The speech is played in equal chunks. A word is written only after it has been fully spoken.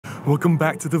Welcome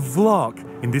back to the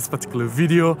vlog. In this particular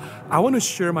video, I want to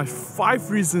share my 5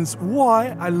 reasons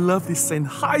why I love the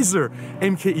Sennheiser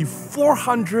MKE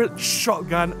 400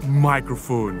 shotgun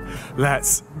microphone.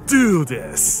 Let's do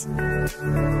this!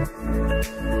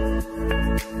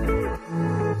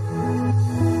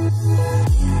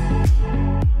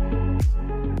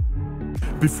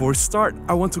 Before I start,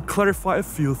 I want to clarify a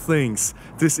few things.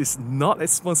 This is not a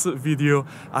sponsored video.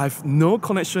 I have no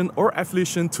connection or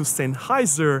affiliation to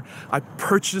Sennheiser. I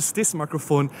purchased this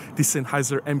microphone, the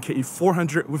Sennheiser MKE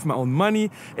 400, with my own money,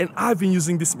 and I've been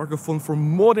using this microphone for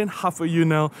more than half a year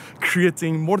now,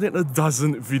 creating more than a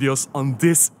dozen videos on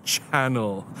this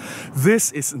channel.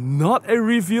 This is not a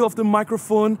review of the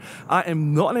microphone. I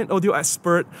am not an audio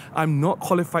expert. I'm not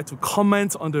qualified to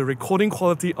comment on the recording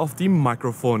quality of the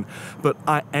microphone, but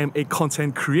I am a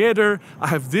content creator. I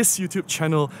have this YouTube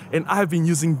channel and I have been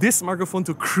using this microphone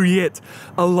to create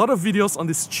a lot of videos on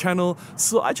this channel.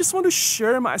 So I just want to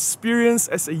share my experience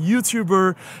as a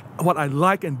YouTuber, what I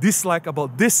like and dislike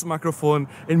about this microphone,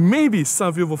 and maybe some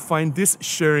of you will find this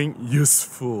sharing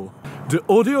useful. The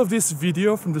audio of this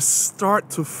video from the start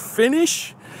to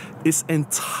finish is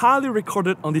entirely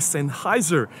recorded on the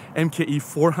Sennheiser MKE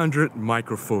 400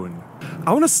 microphone.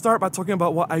 I want to start by talking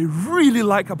about what I really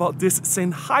like about this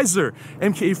Sennheiser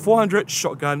MKE 400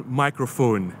 shotgun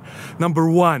microphone. Number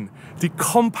 1, the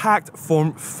compact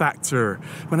form factor.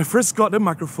 When I first got the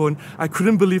microphone, I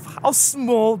couldn't believe how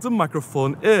small the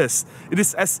microphone is. It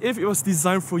is as if it was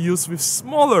designed for use with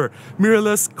smaller,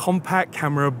 mirrorless, compact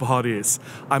camera bodies.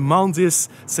 I mount this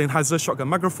Sennheiser shotgun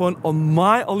microphone on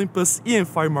my Olympus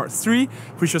EM5 Mark III,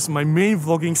 which was my main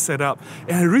vlogging setup,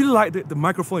 and I really like that the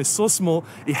microphone is so small,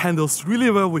 it handles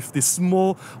really well with the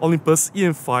small Olympus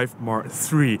EM5 Mark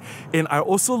III. And I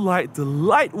also like the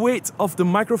lightweight of the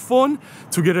microphone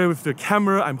together with the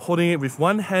camera. I'm holding it with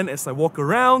one hand as I walk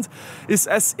around. It's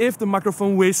as if the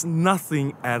microphone weighs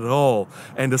nothing at all.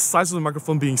 And the size of the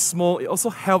microphone being small, it also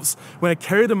helps when I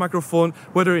carry the microphone,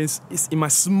 whether it's in my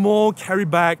small carry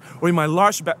bag or in my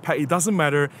large backpack, it doesn't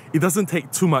matter. It doesn't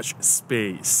take too much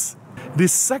space. The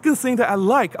second thing that I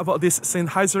like about this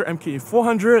Sennheiser MKE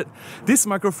 400, this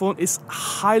microphone is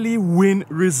highly wind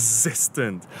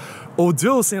resistant.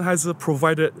 Although Sennheiser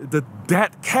provided the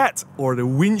dead cat or the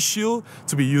windshield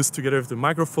to be used together with the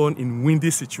microphone in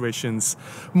windy situations,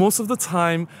 most of the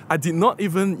time I did not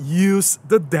even use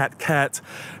the dead cat.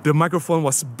 The microphone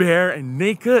was bare and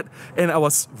naked, and I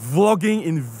was vlogging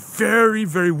in very,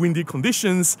 very windy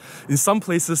conditions. In some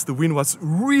places the wind was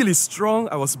really strong.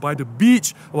 I was by the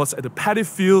beach, I was at the paddy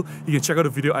field. You can check out the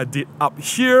video I did up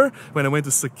here when I went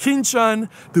to Sekinchan.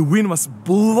 The wind was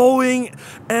blowing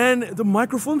and the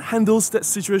microphone handles that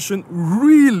situation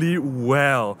really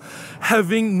well.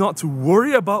 Having not to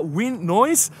worry about wind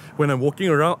noise when I'm walking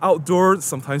around outdoors,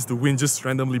 sometimes the wind just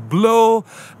randomly blow.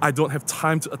 I don't have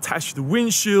time to attach the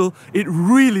windshield. It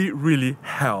really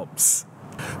helps.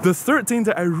 The third thing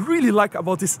that I really like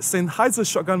about this Sennheiser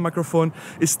shotgun microphone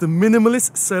is the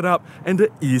minimalist setup and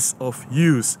the ease of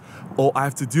use. All I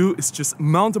have to do is just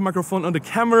mount the microphone on the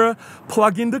camera,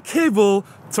 plug in the cable,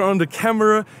 turn on the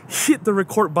camera, hit the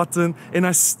record button, and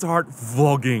I start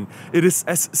vlogging. It is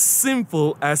as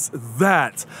simple as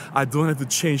that. I don't have to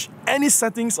change any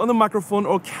settings on the microphone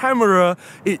or camera.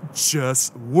 It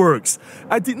just works.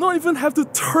 I did not even have to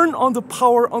turn on the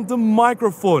power on the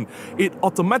microphone. It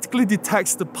automatically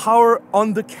detects the power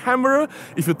on the camera.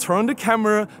 If you turn on the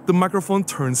camera, the microphone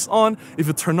turns on. If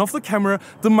you turn off the camera,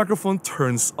 the microphone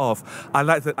turns off. I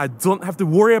like that I don't have to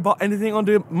worry about anything on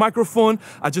the microphone.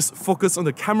 I just focus on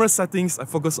the camera settings, I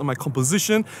focus on my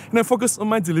composition, and I focus on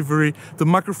my delivery. The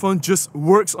microphone just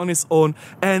works on its own,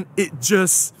 and it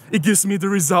gives me the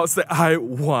results that I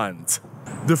want.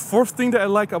 The fourth thing that I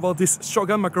like about this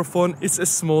shotgun microphone is a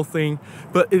small thing,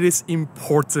 but it is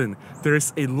important. There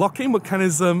is a locking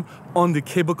mechanism on the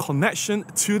cable connection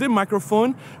to the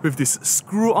microphone. With this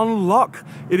screw-on lock,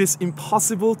 it is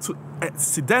impossible to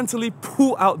accidentally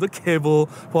pull out the cable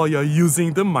while you're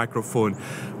using the microphone.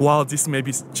 While this may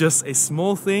be just a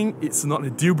small thing, it's not a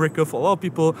deal breaker for a lot of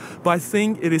people, but I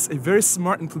think it is a very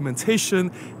smart implementation.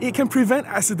 It can prevent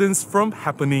accidents from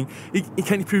happening. It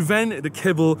can prevent the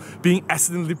cable being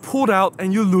accidentally pulled out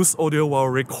and you lose audio while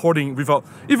recording without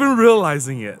even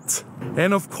realizing it.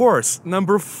 And of course,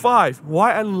 number 5,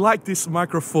 why I like this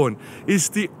microphone is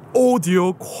the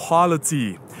audio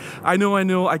quality. I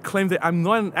know, I claim that I'm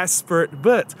not an expert,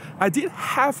 but I did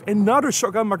have another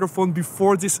shotgun microphone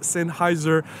before this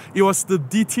Sennheiser. It was the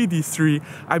DT-D3.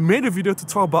 I made a video to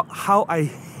talk about how I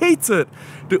hated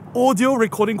the audio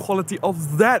recording quality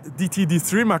of that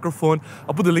DT-D3 microphone.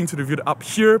 I'll put the link to the video up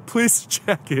here. Please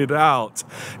check it out.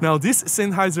 Now, this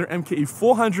Sennheiser MKE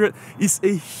 400 is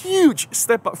a huge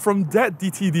step up from that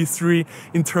DT-D3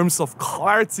 in terms of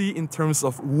clarity, in terms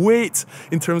of weight,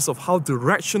 in terms of how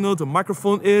directional the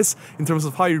microphone is, in terms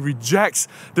of how it rejects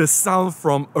the sound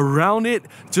from around it,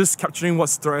 just capturing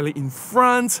what's directly in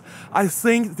front. I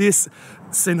think this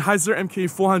Sennheiser MKE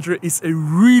 400 is a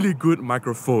really good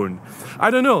microphone.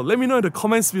 I don't know, let me know in the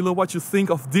comments below what you think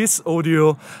of this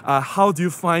audio. How do you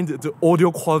find the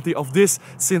audio quality of this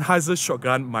Sennheiser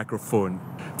shotgun microphone?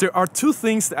 There are 2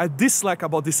 things that I dislike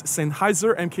about this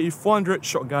Sennheiser MKE 400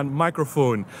 shotgun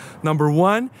microphone. Number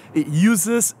 1, it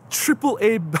uses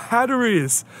AAA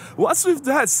batteries. What's with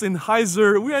that,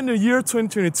 Sennheiser? We're in the year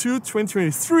 2022,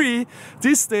 2023.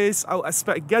 These days, I would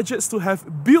expect gadgets to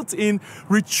have built-in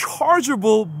rechargeable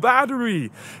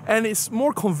battery, and it's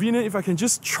more convenient if I can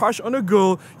just charge on the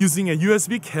go using a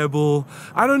USB cable.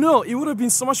 I don't know, it would have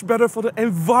been so much better for the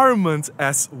environment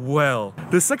as well.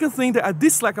 The second thing that I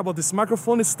dislike about this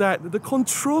microphone is that the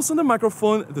controls on the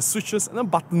microphone, the switches and the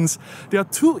buttons, they are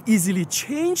too easily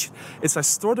changed. As I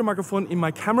store the microphone in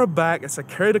my camera bag, as I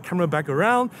carry the camera bag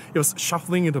around, it was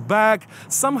shuffling in the bag.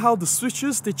 Somehow the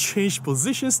switches, they change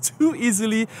positions too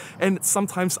easily, and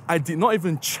sometimes I did not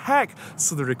even check,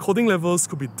 so the recording levels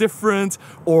could be different,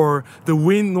 or the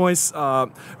wind noise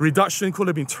reduction could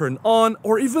have been turned on,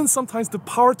 or even sometimes the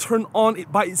power turned on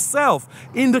by itself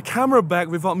in the camera bag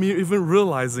without me even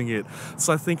realizing it.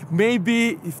 So I think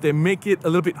maybe if they make it a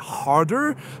little bit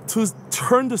harder to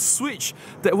turn the switch,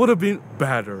 that would have been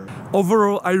better.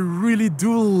 Overall, I really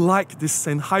do like this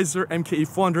Sennheiser MKE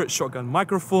 400 shotgun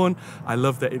microphone. I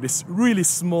love that it is really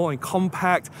small and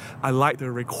compact. I like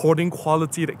the recording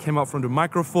quality that came out from the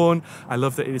microphone. I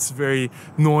love that it is very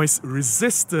noise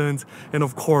resistant, and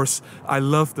of course I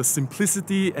love the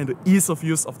simplicity and the ease of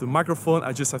use of the microphone.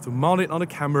 I just have to mount it on the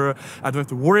camera, I don't have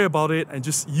to worry about it, and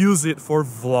just use it for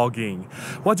vlogging.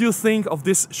 What do you think of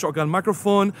this shotgun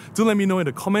microphone? Do let me know in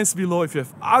the comments below if you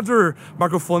have other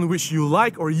microphone which you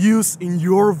like or use in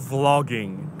your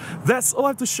vlogging. That's all I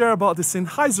have to share about the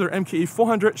Sennheiser MKE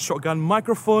 400 shotgun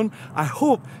microphone. I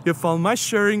hope you found my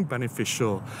sharing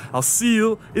beneficial. I'll see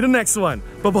you in the next one.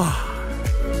 Bye bye.